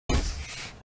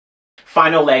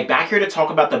Final leg. Back here to talk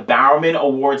about the Bowerman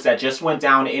Awards that just went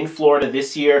down in Florida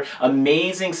this year.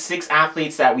 Amazing 6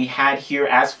 athletes that we had here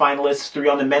as finalists. 3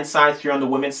 on the men's side, 3 on the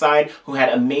women's side, who had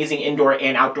amazing indoor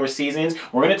and outdoor seasons.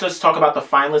 We're going to just talk about the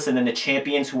finalists and then the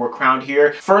champions who were crowned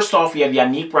here. First off, we have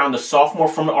Yanis, the sophomore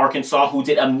from Arkansas, who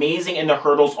did amazing in the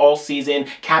hurdles all season,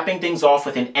 capping things off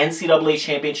with an NCAA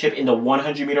championship in the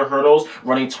 100-meter hurdles,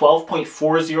 running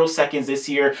 12.40 seconds this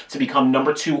year to become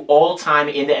number 2 all-time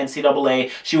in the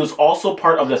NCAA. She was also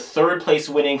part of the 3rd place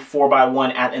winning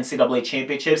 4x1 at NCAA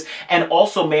championships, and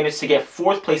also managed to get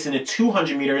 4th place in the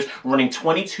 200 meters, running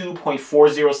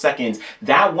 22.40 seconds.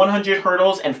 That 100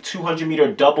 hurdles and 200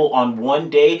 meter double on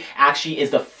one day actually is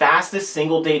the fastest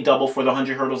single day double for the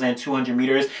 100 hurdles and 200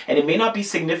 meters, and it may not be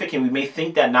significant. We may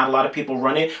think that not a lot of people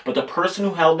run it, but the person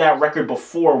who held that record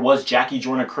before was Jackie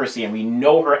Jordan-Kersee, and we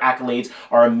know her accolades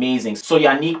are amazing. So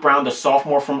Yanis Brown, the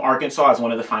sophomore from Arkansas, is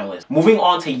one of the finalists. Moving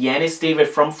on to Yanis David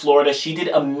from Florida. She did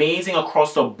amazing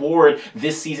across the board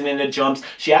this season in the jumps.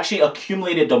 She actually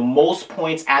accumulated the most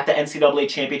points at the NCAA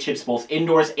championships, both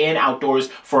indoors and outdoors,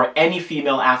 for any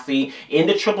female athlete. In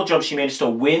the triple jump, she managed to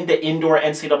win the indoor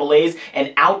NCAAs,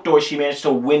 and outdoors, she managed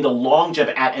to win the long jump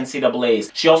at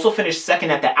NCAAs. She also finished 2nd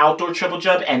at the outdoor triple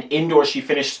jump, and indoors, she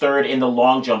finished 3rd in the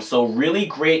long jump. So really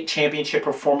great championship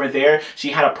performer there.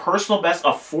 She had a personal best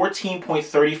of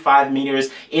 14.35 meters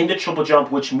in the triple jump,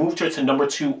 which moved her to number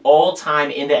 2 all time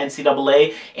in the NCAA.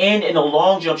 And in the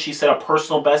long jump, she set a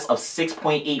personal best of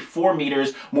 6.84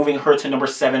 meters, moving her to number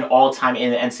 7 all time in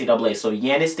the NCAA. So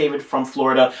Yanis David from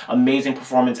Florida, amazing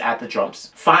performance at the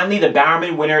jumps. Finally, the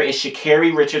Bowerman winner is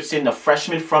Sha'Carri Richardson, the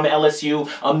freshman from LSU.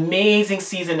 Amazing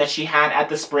season that she had at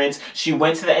the sprints. She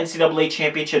went to the NCAA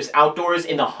championships outdoors.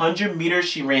 In the 100 meters,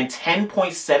 she ran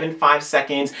 10.75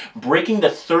 seconds, breaking the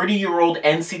 30-year-old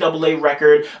NCAA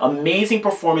record. Amazing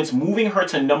performance, moving her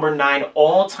to number 9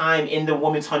 all time in the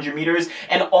women's 100 meters,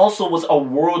 and also was a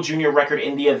world junior record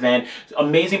in the event.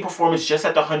 Amazing performance just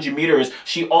at the 100 meters.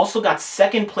 She also got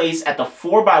 2nd place at the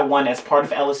 4x1 as part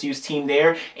of LSU's team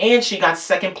there, and she got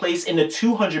 2nd place in the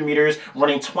 200 meters,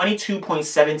 running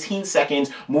 22.17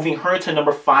 seconds, moving her to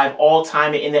number 5 all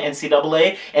time in the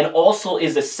NCAA, and also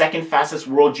is the 2nd fastest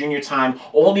world junior time,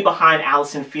 only behind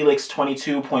Allison Felix,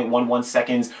 22.11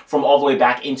 seconds from all the way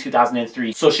back in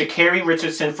 2003. So Sha'Carri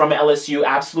Richardson from LSU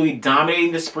absolutely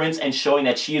dominating the sprints and showing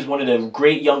that she is one of the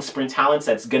great young sprint talents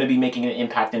that's going to be making an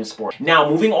impact in the sport. Now,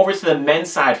 moving over to the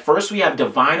men's side, first we have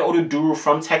Oduduru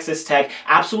from Texas Tech,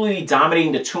 absolutely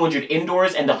dominating the 200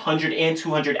 indoors and the 100 and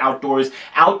 200 outdoors.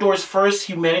 Outdoors first,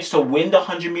 he managed to win the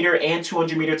 100 meter and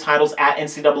 200 meter titles at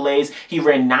NCAAs. He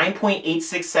ran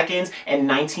 9.86 seconds and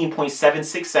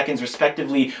 19.76 seconds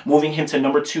respectively, moving him to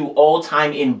number 2 all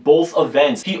time in both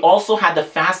events. He also had the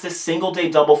fastest single day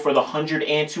double for the 100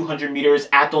 and 200 meters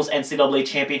at those NCAA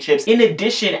championships. In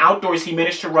addition, outdoors, he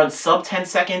managed to run sub 10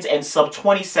 seconds and sub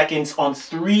 20 seconds on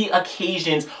 3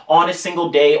 occasions on a single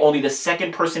day, only the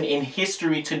 2nd person in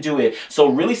history to do it. So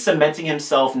really cementing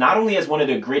himself not only as one of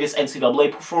the greatest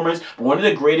NCAA performers, but one of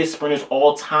the greatest sprinters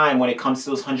all time when it comes to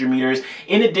those 100 meters.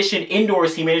 In addition,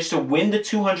 indoors, he managed to win the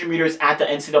 200 meters at the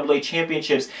NCAA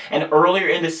championships, and earlier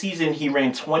in the season, he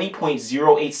ran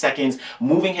 20.08 seconds,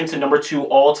 moving him to number 2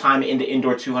 all time in the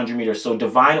indoor 200 meters. So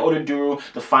Oduduru,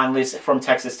 the finalist from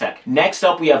Texas Tech. Next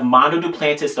up, we have Mondo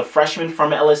Duplantis, the freshman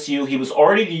from LSU. He was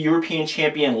already the European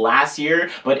champion last year,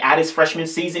 but at his freshman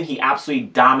season, he absolutely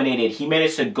dominated. He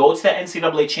managed to go to the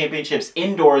NCAA championships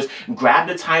indoors, grab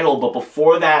the title, but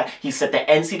before that, he set the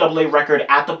NCAA record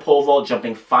at the pole vault,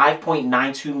 jumping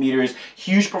 5.92 meters.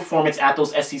 Huge performance at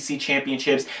those SEC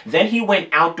championships. Then he went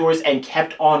outdoors and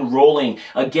kept on rolling.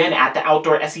 Again, at the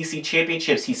outdoor SEC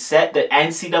championships, he set the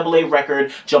NCAA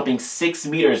record, jumping 6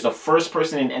 meters, the first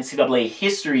person in NCAA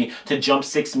history to jump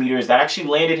 6 meters. That actually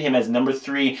landed him as number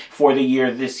 3 for the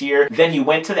year this year. Then he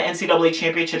went to the NCAA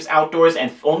championships outdoors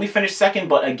and only finished 2nd,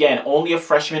 but again, only a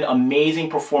freshman. Amazing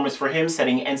performance for him,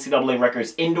 setting NCAA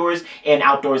records indoors and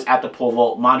outdoors at the pole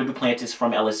vault. Mondo Duplantis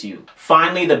from LSU.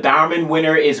 Finally, the Bowerman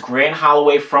winner is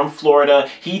Holloway from Florida.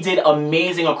 He did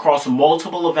amazing across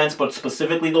multiple events, but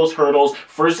specifically those hurdles.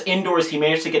 First, indoors, he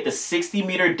managed to get the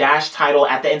 60-meter dash title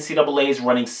at the NCAAs,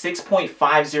 running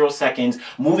 6.50 seconds,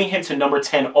 moving him to number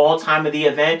 10 all time of the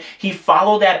event. He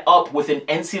followed that up with an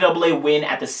NCAA win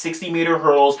at the 60-meter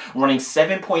hurdles, running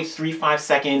 7.35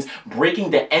 seconds,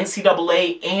 breaking the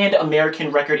NCAA and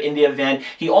American record in the event.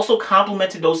 He also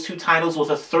complemented those 2 titles with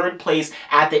a 3rd place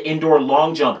at the indoor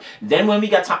long jump. Then when we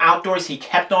got to outdoors, he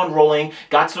kept on rolling,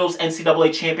 got to those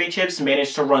NCAA championships,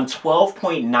 managed to run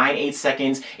 12.98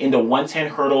 seconds in the 110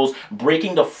 hurdles,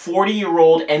 breaking the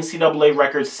 40-year-old NCAA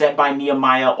record set by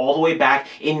Nehemiah all the way back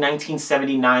in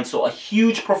 1979. So a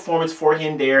huge performance for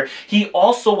him there. He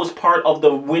also was part of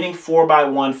the winning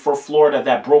 4x1 for Florida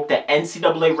that broke the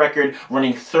NCAA record,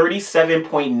 running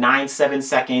 37.97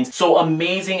 seconds. So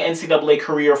amazing NCAA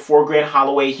career for Grant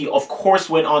Holloway. He of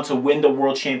course went on to win the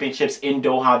World Championships in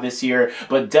Doha this year,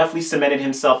 but definitely cemented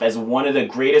himself as one of the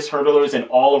greatest hurdlers and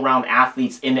all-around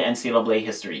athletes in the NCAA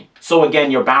history. So again,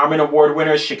 your Bowerman Award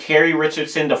winners, Sha'Carri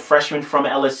Richardson, the freshman from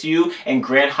LSU, and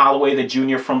Grant Holloway, the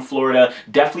junior from Florida,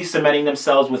 definitely cementing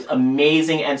themselves with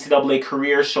amazing NCAA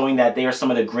careers, showing that they are some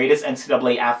of the greatest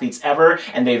NCAA athletes ever,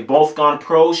 and they've both gone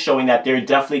pro, showing that they're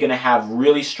definitely going to have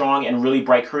really strong and really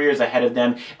bright careers ahead of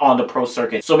them on the pro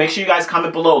circuit. So make sure you guys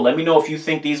comment below. Let me know if you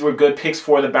think these were good picks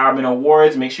for the Bowerman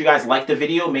Awards. Make sure you guys like the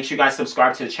video. Make sure you guys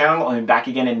subscribe to the channel. I'll be back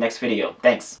again in the next video.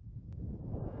 Thanks.